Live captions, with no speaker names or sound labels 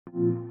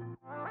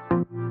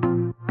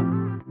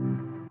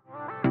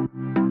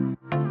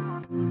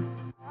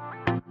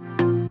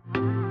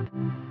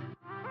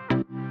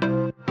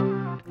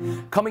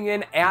Coming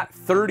in at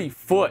 30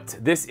 foot,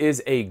 this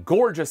is a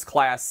gorgeous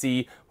Class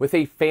C with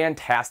a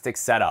fantastic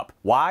setup.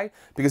 Why?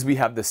 Because we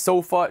have the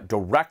sofa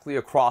directly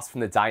across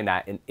from the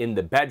dinette, and in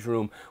the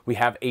bedroom, we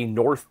have a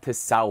north to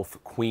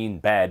south queen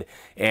bed,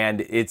 and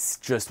it's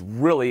just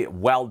really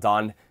well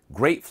done.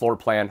 Great floor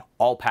plan,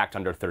 all packed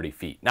under 30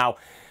 feet. Now,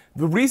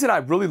 the reason I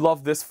really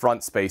love this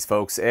front space,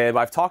 folks, and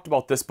I've talked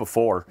about this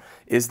before,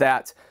 is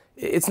that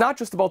it's not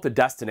just about the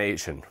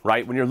destination,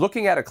 right? When you're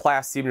looking at a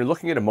Class C, when you're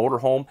looking at a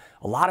motorhome,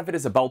 a lot of it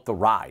is about the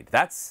ride.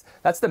 That's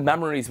the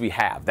memories we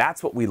have.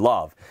 That's what we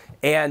love.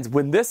 And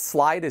when this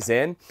slide is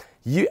in,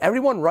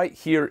 everyone right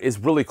here is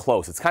really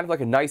close. It's kind of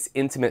like a nice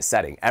intimate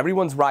setting.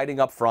 Everyone's riding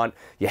up front.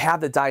 You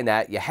have the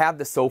dinette, you have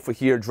the sofa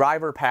here,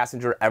 driver,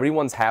 passenger,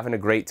 everyone's having a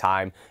great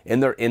time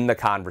and they're in the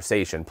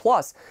conversation.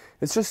 Plus,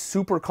 it's just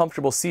super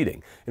comfortable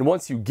seating. And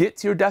once you get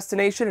to your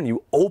destination and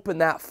you open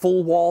that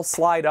full wall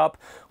slide up,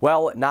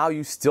 well, now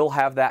you still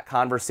have that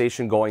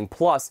conversation going.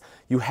 Plus,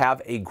 you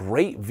have a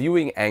great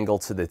viewing angle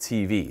to the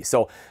TV.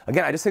 So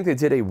again, I just think they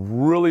did a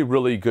really,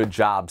 really good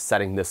job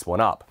setting this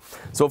one up.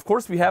 So of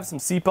course, we have some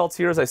seatbelts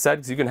here, as I said,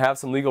 because you can have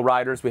some legal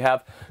riders. We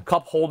have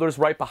cup holders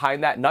right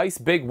behind that. Nice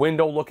big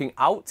window looking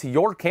out to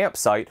your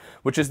campsite,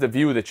 which is the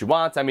view that you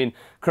want. I mean,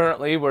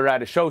 currently we're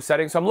at a show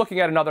setting, so I'm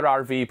looking at another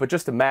RV, but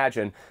just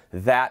imagine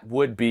that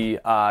would be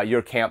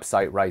your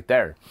campsite right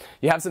there.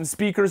 You have some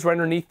speakers right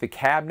underneath the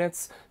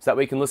cabinets so that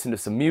we can listen to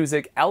some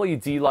music,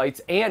 LED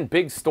lights, and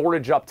big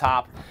storage up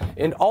top.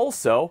 And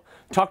also,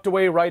 tucked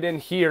away right in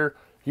here,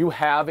 you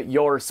have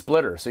your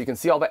splitter. So you can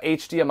see all the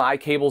HDMI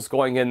cables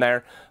going in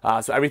there.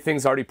 So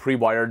everything's already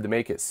pre-wired to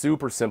make it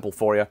super simple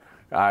for you.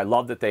 I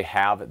love that they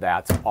have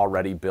that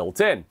already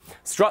built in.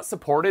 Strut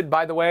supported,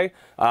 by the way.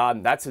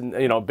 That's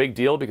a big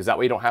deal because that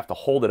way you don't have to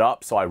hold it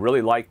up. So I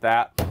really like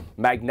that.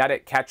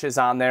 Magnetic catches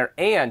on there.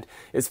 And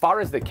as far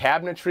as the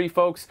cabinetry,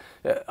 folks,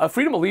 a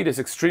Freedom Elite is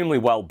extremely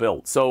well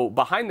built. So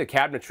behind the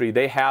cabinetry,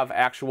 they have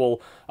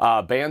actual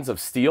bands of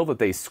steel that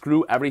they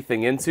screw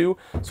everything into.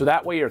 So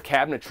that way your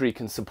cabinetry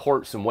can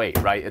support some weight,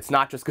 right? It's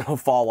not just going to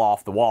fall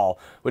off the wall,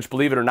 which,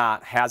 believe it or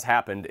not, has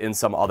happened in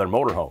some other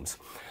motorhomes.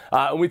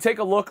 When we take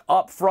a look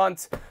up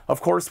front,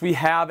 of course, we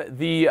have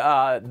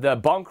the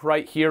bunk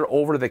right here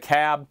over the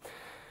cab.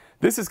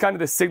 This is kind of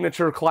the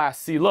signature Class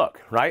C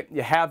look, right?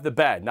 You have the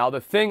bed. Now,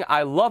 the thing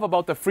I love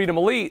about the Freedom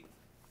Elite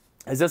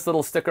is this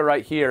little sticker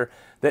right here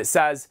that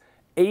says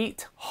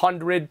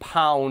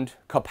 800-pound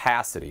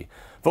capacity.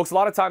 Folks, a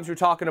lot of times you're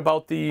talking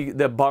about the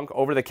bunk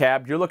over the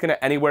cab. You're looking at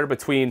anywhere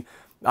between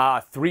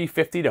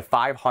 350 to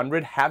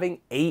 500. Having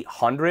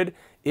 800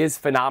 is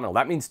phenomenal.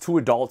 That means two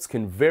adults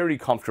can very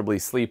comfortably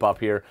sleep up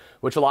here,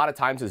 which a lot of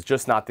times is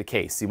just not the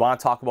case. You want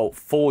to talk about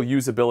full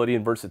usability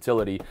and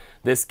versatility,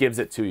 this gives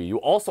it to you. You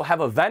also have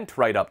a vent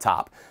right up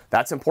top.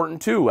 That's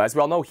important too. As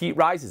we all know, heat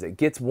rises, it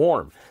gets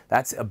warm.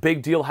 That's a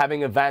big deal,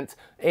 having a vent,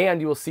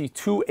 and you will see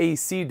two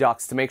AC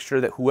ducts to make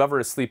sure that whoever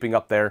is sleeping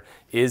up there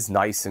is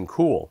nice and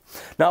cool.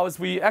 Now, as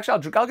we,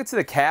 actually, I'll get to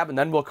the cab and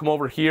then we'll come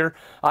over here.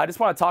 I just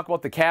want to talk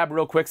about the cab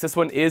real quick. This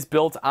one is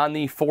built on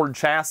the Ford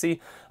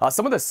chassis.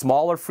 Some of the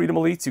smaller Freedom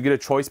Elites, you get a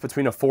choice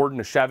between a Ford and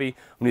a Chevy.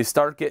 When you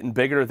start getting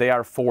bigger, they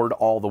are Ford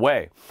all the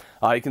way.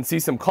 You can see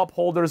some cup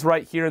holders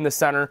right here in the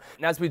center.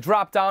 And as we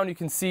drop down, you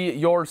can see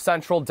your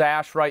central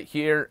dash right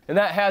here. And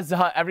that has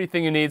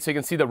everything you need. So you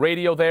can see the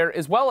radio there,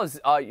 as well as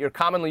your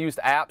commonly used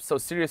apps. So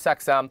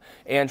SiriusXM,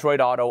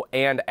 Android Auto,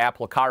 and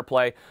Apple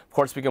CarPlay. Of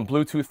course, we can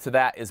Bluetooth to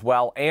that as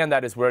well. And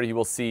that is where you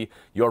will see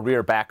your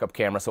rear backup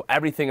camera. So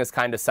everything is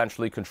kind of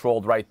centrally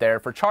controlled right there.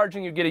 For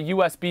charging, you get a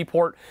USB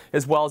port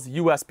as well as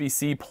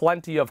USB-C.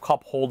 Plenty of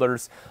cup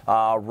holders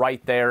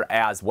right there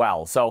as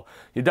well. So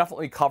you're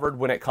definitely covered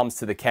when it comes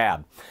to the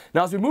cab.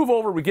 Now, as we move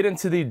over, we get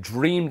into the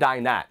Dream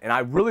Dinette, and I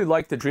really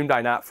like the Dream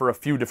Dinette for a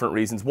few different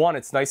reasons. One,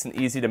 it's nice and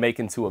easy to make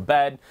into a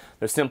bed.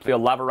 There's simply a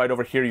lever right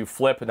over here you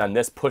flip, and then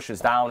this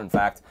pushes down. In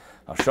fact,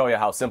 I'll show you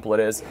how simple it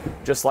is,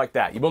 just like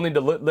that. You will need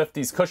to lift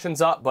these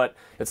cushions up, but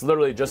it's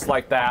literally just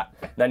like that.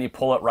 Then you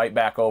pull it right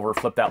back over,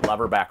 flip that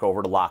lever back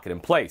over to lock it in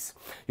place.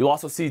 You'll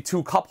also see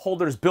two cup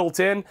holders built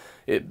in.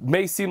 It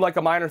may seem like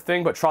a minor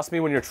thing, but trust me,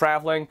 when you're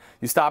traveling,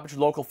 you stop at your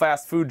local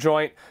fast food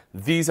joint,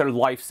 these are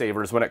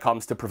lifesavers when it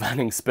comes to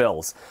preventing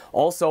spills.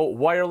 Also,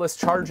 wireless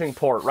charging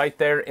port right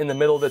there in the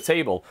middle of the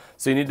table.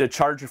 So you need to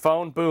charge your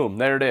phone, boom,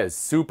 there it is.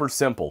 Super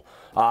simple.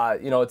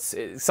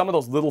 Some of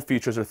those little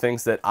features are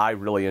things that I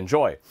really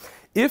enjoy.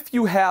 If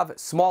you have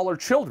smaller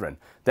children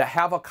that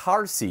have a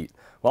car seat,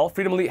 well,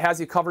 Freedom Elite has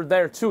you covered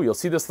there too. You'll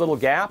see this little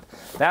gap.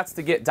 That's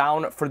to get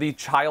down for the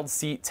child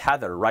seat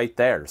tether right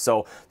there.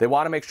 So they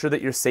want to make sure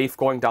that you're safe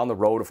going down the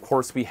road. Of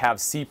course, we have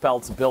seat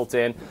belts built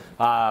in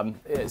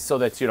so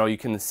that you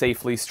can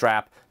safely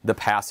strap the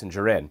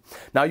passenger in.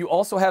 Now, you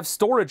also have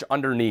storage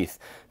underneath.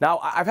 Now,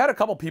 I've had a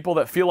couple people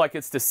that feel like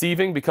it's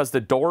deceiving because the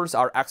doors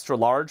are extra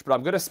large, but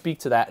I'm going to speak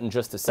to that in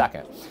just a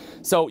second.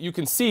 So you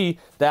can see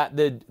that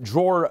the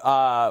drawer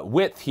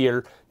width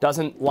here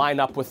doesn't line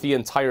up with the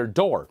entire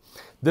door.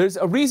 There's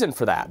a reason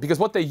for that, because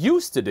what they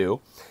used to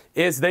do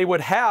is they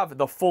would have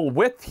the full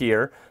width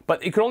here,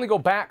 but it could only go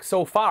back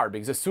so far,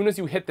 because as soon as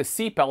you hit the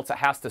seatbelts, it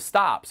has to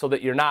stop so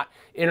that you're not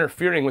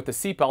interfering with the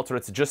seatbelts, or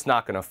it's just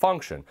not going to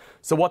function.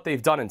 So what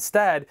they've done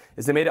instead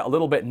is they made it a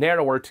little bit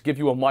narrower to give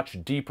you a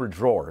much deeper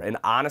drawer. And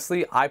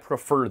honestly, I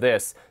prefer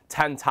this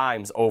 10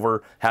 times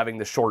over having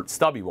the short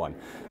stubby one.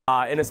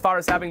 And as far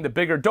as having the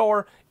bigger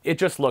door, it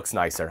just looks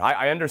nicer.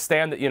 I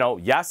understand that, you know,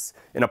 yes,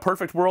 in a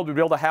perfect world, we'd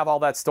be able to have all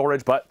that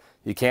storage, but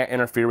you can't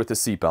interfere with the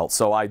seatbelt.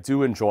 So I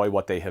do enjoy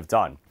what they have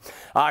done.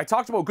 I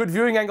talked about good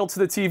viewing angle to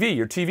the TV.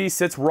 Your TV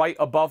sits right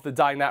above the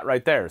dinette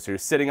right there. So you're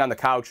sitting on the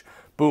couch,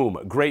 boom,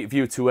 great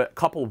view to it.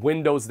 Couple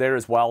windows there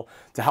as well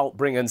to help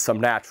bring in some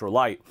natural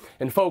light.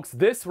 And folks,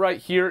 this right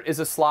here is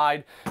a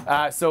slide.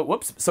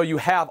 So you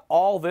have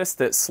all this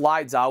that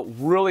slides out,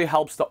 really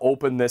helps to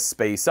open this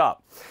space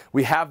up.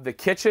 We have the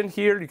kitchen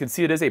here. You can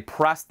see it is a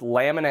pressed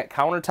laminate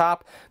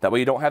countertop. That way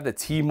you don't have the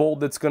T-mold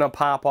that's gonna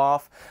pop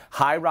off.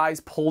 High-rise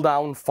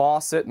pull-down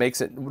faucet makes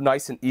it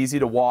nice and easy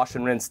to wash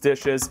and rinse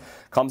dishes.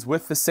 Comes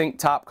with the sink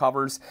top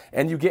covers,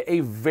 and you get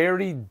a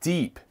very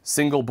deep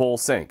single bowl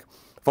sink.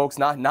 Folks,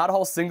 not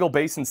all single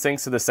basin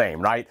sinks are the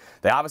same, right?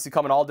 They obviously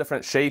come in all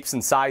different shapes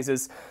and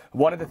sizes.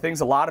 One of the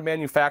things a lot of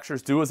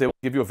manufacturers do is they will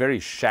give you a very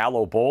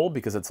shallow bowl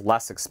because it's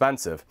less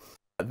expensive.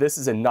 This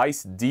is a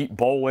nice deep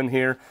bowl in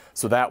here,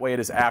 so that way it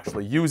is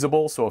actually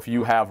usable. So if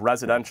you have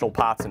residential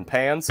pots and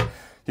pans,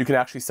 you can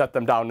actually set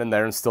them down in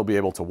there and still be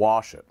able to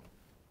wash it.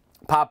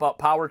 Pop-up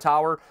power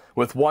tower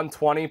with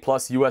 120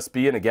 plus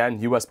USB, and again,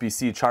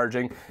 USB-C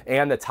charging,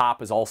 and the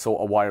top is also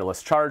a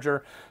wireless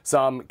charger.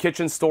 Some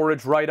kitchen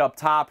storage right up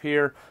top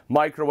here,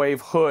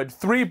 microwave hood,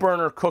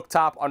 3-burner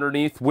cooktop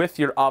underneath with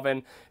your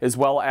oven, as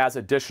well as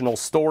additional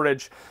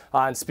storage.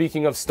 And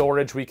speaking of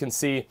storage, we can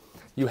see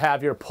you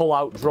have your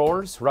pull-out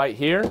drawers right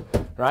here,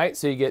 right?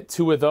 So you get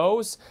 2 of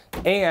those,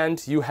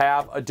 and you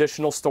have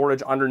additional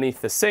storage underneath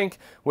the sink,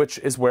 which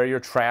is where your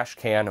trash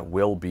can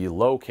will be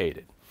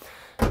located.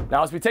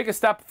 Now, as we take a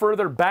step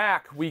further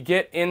back, we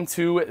get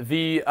into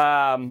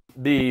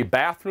the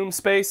bathroom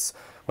space.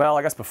 Well,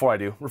 I guess before I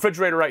do,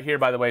 refrigerator right here,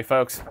 by the way,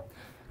 folks.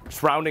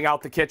 Just rounding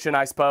out the kitchen,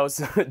 I suppose.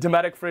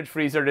 Dometic fridge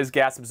freezer, it is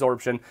gas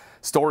absorption.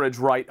 Storage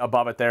right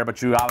above it there,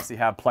 but you obviously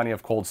have plenty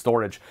of cold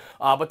storage.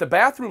 But the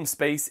bathroom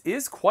space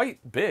is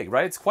quite big,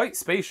 right? It's quite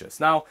spacious.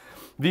 Now,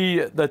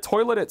 the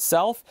toilet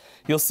itself,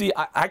 you'll see,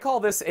 I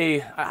call this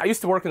I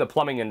used to work in the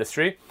plumbing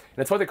industry, and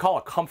it's what they call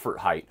a comfort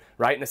height,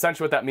 right? And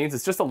essentially what that means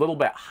is just a little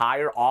bit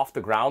higher off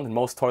the ground than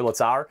most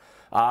toilets are.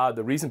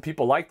 The reason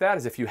people like that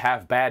is if you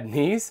have bad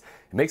knees,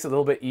 it makes it a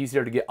little bit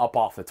easier to get up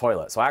off the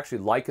toilet. So I actually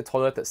like a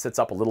toilet that sits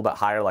up a little bit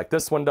higher like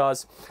this one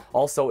does.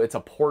 Also, it's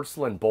a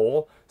porcelain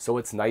bowl, so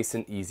it's nice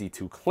and easy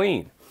to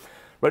clean.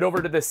 Right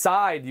over to the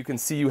side, you can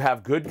see you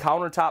have good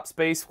countertop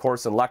space, of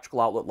course, an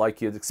electrical outlet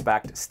like you'd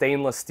expect,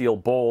 stainless steel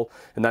bowl,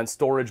 and then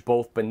storage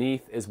both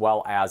beneath as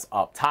well as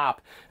up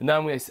top. And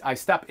then when I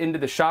step into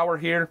the shower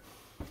here,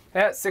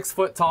 at 6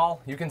 foot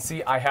tall, you can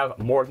see I have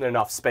more than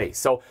enough space.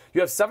 So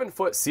you have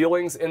 7-foot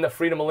ceilings in the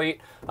Freedom Elite,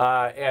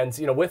 and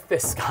you know, with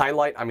this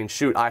skylight, I mean,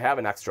 shoot, I have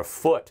an extra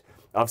foot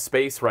of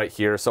space right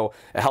here, so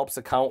it helps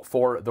account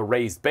for the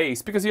raised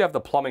base because you have the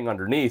plumbing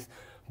underneath.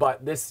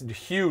 But this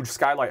huge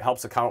skylight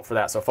helps account for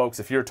that. So folks,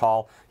 if you're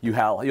tall,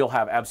 you'll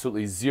have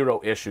absolutely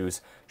zero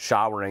issues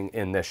showering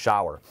in this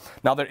shower.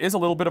 Now, there is a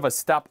little bit of a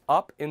step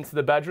up into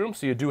the bedroom,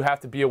 so you do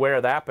have to be aware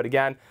of that. But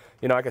again,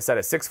 you know, like I said,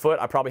 at 6 foot,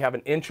 I probably have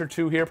an inch or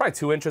two here, probably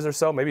 2 inches or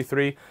so, maybe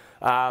 3.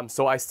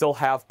 So I still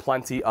have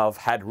plenty of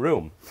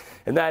headroom.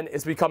 And then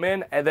as we come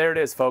in, and there it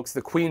is, folks,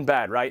 the queen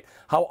bed, right?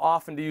 How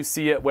often do you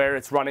see it where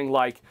it's running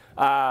like,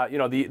 you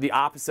know, the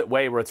opposite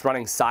way, where it's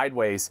running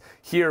sideways?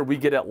 Here we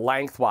get it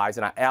lengthwise,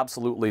 and I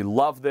absolutely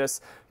love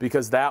this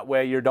because that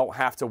way you don't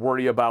have to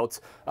worry about,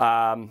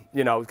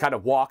 you know, kind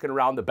of walking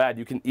around the bed.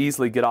 You can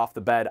easily get off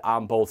the bed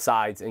on both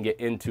sides and get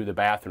into the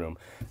bathroom.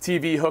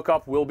 TV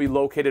hookup will be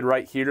located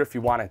right here if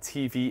you want a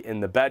TV in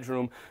the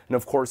bedroom. And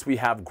of course, we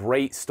have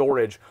great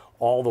storage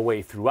all the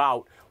way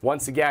throughout.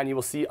 Once again, you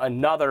will see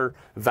another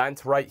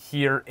vent right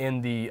here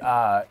in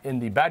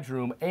the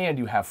bedroom, and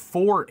you have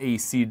 4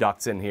 AC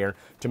ducts in here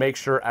to make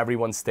sure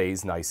everyone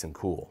stays nice and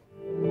cool.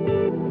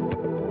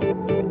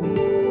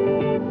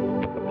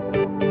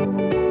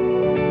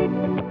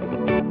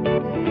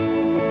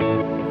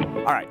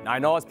 All right, now I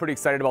know I was pretty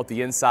excited about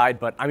the inside,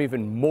 but I'm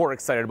even more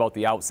excited about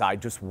the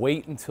outside. Just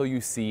wait until you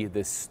see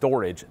this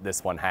storage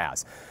this one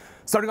has.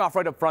 Starting off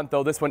right up front,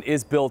 though, this one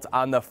is built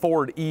on the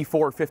Ford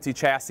E450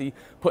 chassis,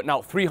 putting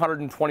out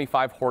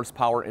 325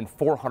 horsepower and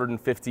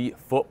 450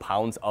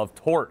 foot-pounds of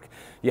torque.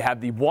 You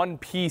have the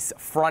one-piece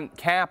front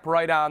cap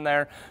right on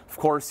there. Of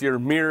course, your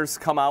mirrors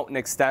come out and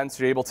extend,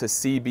 so you're able to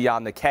see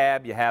beyond the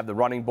cab. You have the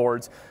running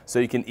boards, so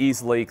you can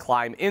easily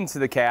climb into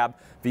the cab.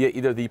 via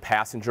either the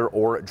passenger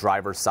or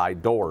driver's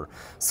side door.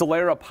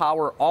 Solera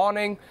power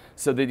awning,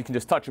 so that you can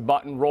just touch a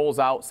button, rolls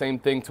out, same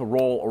thing to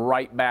roll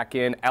right back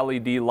in.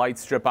 LED light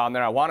strip on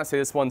there. I want to say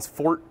this one's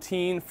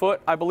 14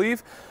 foot, I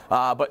believe,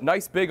 but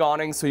nice big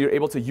awning, so you're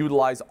able to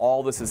utilize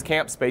all this as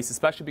camp space,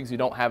 especially because you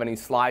don't have any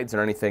slides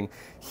or anything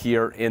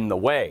here in the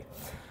way.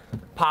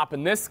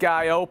 Popping this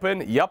guy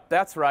open, yep,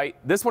 that's right.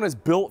 This one is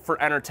built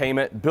for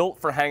entertainment, built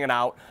for hanging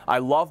out. I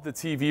love the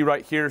TV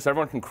right here, so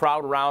everyone can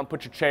crowd around,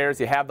 put your chairs,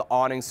 you have the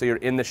awning so you're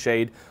in the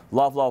shade.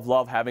 Love, love,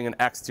 love having an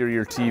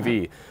exterior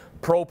TV.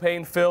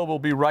 Propane fill will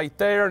be right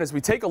there, and as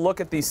we take a look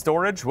at the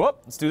storage,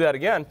 let's do that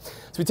again.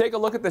 As we take a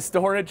look at the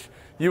storage,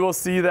 you will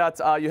see that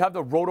you have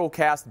the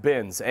rotocast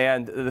bins,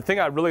 and the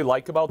thing I really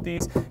like about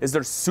these is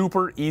they're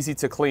super easy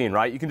to clean,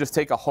 right? You can just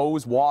take a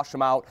hose, wash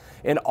them out,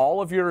 and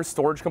all of your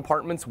storage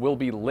compartments will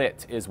be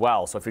lit as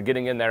well. So if you're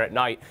getting in there at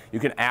night, you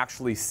can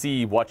actually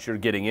see what you're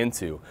getting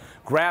into.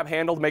 Grab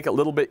handle to make it a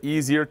little bit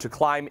easier to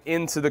climb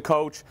into the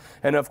coach,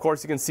 and of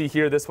course you can see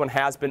here this one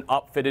has been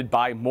upfitted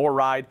by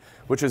MoreRide,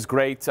 which is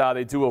great.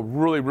 They do a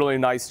really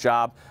nice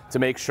job to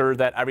make sure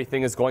that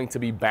everything is going to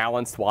be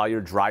balanced while you're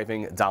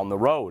driving down the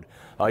road.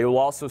 You'll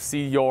also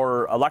see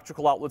your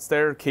electrical outlets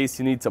there in case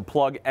you need to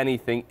plug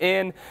anything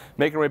in.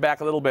 Making our way back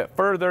a little bit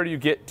further, you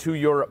get to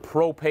your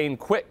propane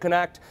quick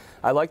connect.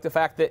 I like the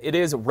fact that it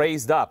is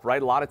raised up,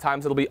 right? A lot of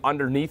times it'll be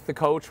underneath the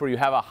coach where you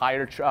have a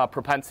higher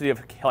propensity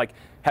of like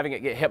having it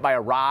get hit by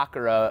a rock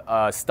or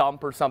a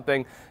stump or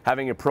something,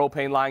 having your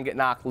propane line get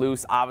knocked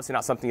loose. Obviously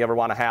not something you ever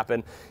want to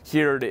happen.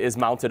 Here it is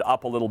mounted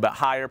up a little bit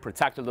higher,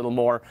 protected a little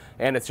more,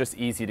 and it's just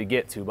easy to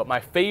get to. But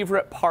my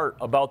favorite part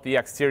about the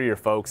exterior,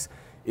 folks,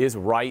 is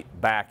right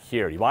back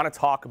here. You want to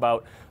talk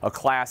about a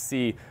Class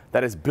C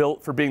that is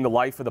built for being the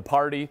life of the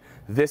party?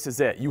 This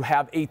is it. You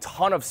have a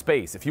ton of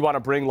space. If you want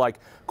to bring like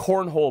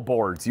cornhole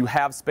boards, you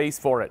have space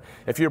for it.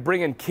 If you're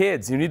bringing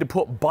kids, you need to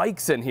put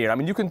bikes in here. I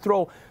mean, you can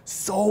throw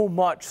so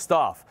much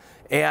stuff.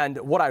 And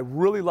what I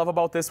really love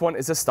about this one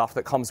is the stuff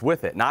that comes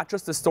with it. Not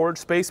just the storage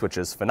space, which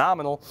is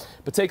phenomenal,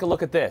 but take a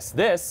look at this.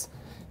 This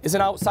is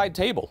an outside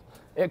table.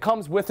 It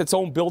comes with its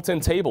own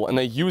built-in table, and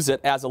they use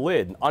it as a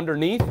lid.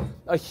 Underneath,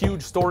 a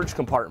huge storage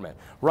compartment.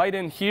 Right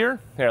in here,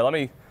 let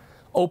me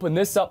open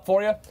this up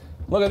for you.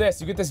 Look at this,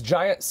 you get this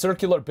giant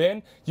circular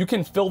bin. You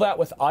can fill that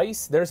with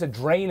ice. There's a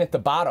drain at the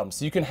bottom,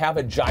 so you can have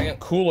a giant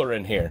cooler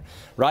in here,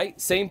 right?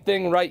 Same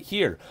thing right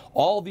here.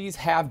 All these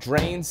have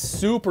drains,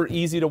 super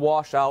easy to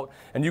wash out,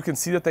 and you can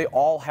see that they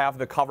all have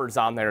the covers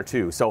on there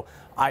too. So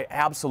I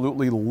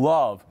absolutely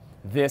love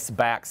this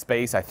back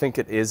space. I think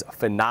it is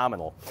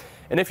phenomenal.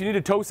 And if you need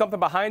to tow something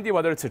behind you,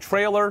 whether it's a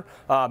trailer,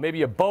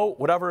 maybe a boat,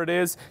 whatever it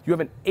is, you have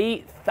an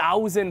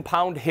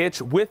 8,000-pound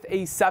hitch with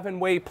a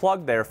 7-way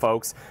plug there,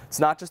 folks. It's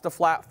not just a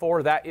flat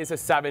 4, that is a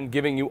 7,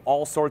 giving you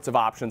all sorts of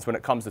options when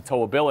it comes to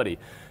towability.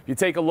 If you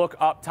take a look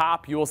up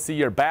top, you will see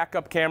your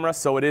backup camera,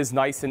 so it is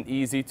nice and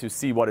easy to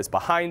see what is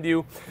behind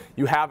you.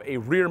 You have a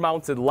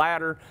rear-mounted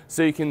ladder,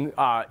 so you can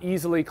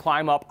easily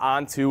climb up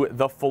onto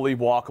the fully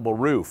walkable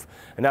roof.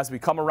 And as we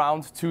come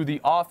around to the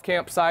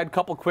off-camp side, a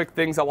couple quick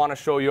things I want to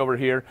show you over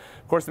here.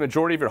 Of course, the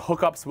majority of your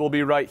hookups will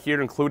be right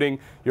here, including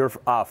your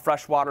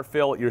freshwater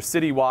fill, your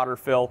city water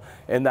fill,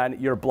 and then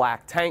your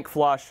black tank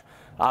flush.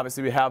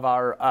 Obviously, we have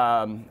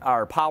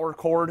our power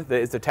cord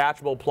that is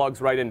detachable, plugs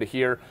right into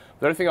here.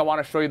 The other thing I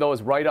want to show you, though,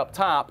 is right up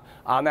top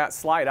on that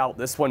slide out.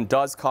 This one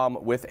does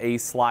come with a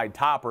slide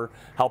topper,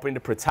 helping to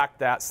protect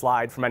that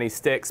slide from any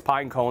sticks,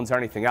 pine cones, or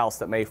anything else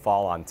that may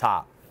fall on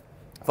top.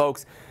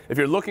 Folks, if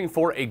you're looking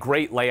for a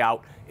great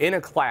layout in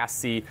a Class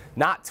C,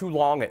 not too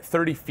long at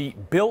 30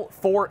 feet, built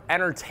for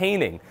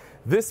entertaining,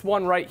 this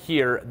one right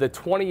here, the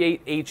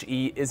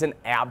 28HE, is an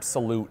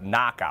absolute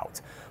knockout.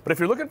 But if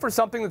you're looking for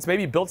something that's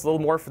maybe built a little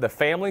more for the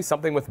family,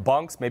 something with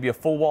bunks, maybe a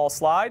full wall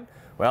slide,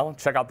 well,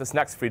 check out this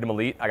next Freedom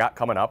Elite I got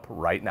coming up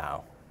right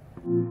now.